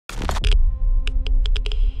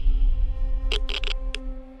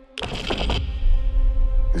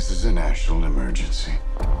This is a national emergency.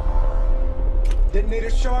 Detonator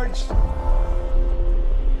charged.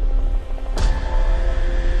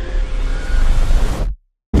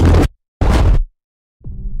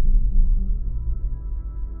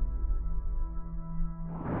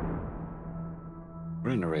 We're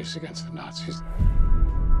in a race against the Nazis.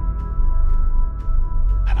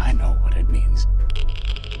 And I know what it means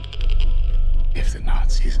if the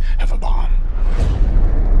Nazis have a bomb.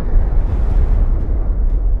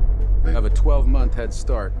 We have a 12-month head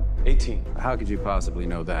start. 18. How could you possibly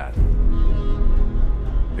know that?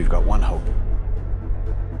 We've got one hope.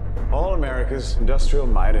 All America's industrial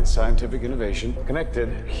might and scientific innovation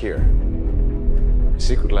connected here. A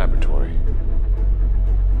secret laboratory.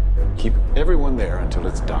 Keep everyone there until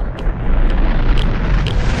it's done.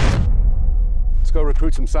 Let's go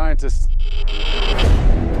recruit some scientists.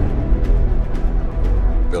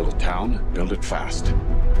 Build a town, build it fast.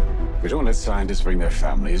 If we don't let scientists bring their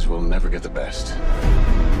families, we'll never get the best.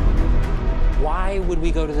 Why would we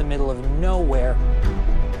go to the middle of nowhere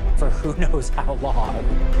for who knows how long?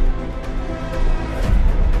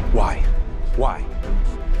 Why? Why?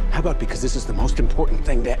 How about because this is the most important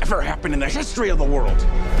thing to ever happen in the history of the world?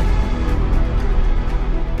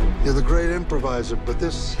 You're the great improviser, but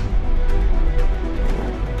this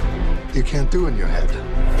you can't do in your head.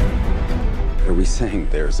 Are we saying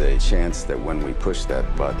there's a chance that when we push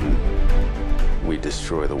that button, we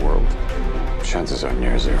destroy the world? Chances are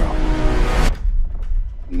near zero.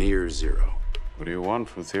 Near zero. What do you want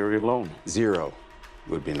from theory alone? Zero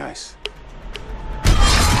would be nice.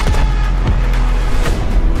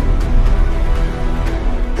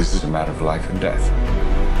 This is a matter of life and death.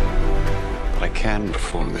 But I can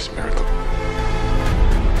perform this miracle.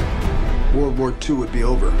 World War II would be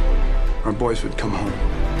over. Our boys would come home.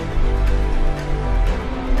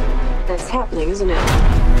 That's happening, isn't it?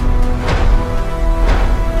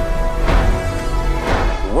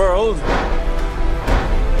 The world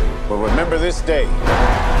will remember this day.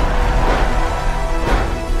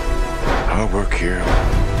 Our work here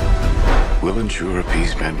will ensure a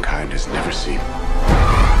peace mankind has never seen.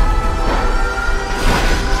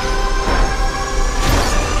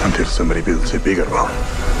 Until somebody builds a bigger one.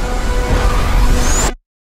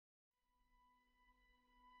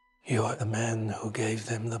 You are the man who gave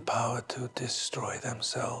them the power to destroy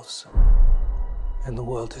themselves. And the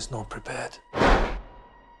world is not prepared.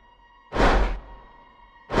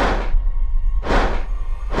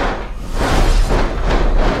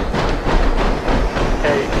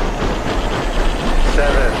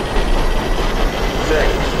 7,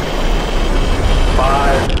 6,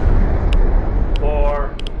 5,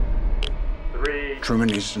 4, 3. Truman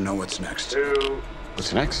needs to know what's next. 2.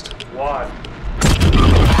 What's next? 1.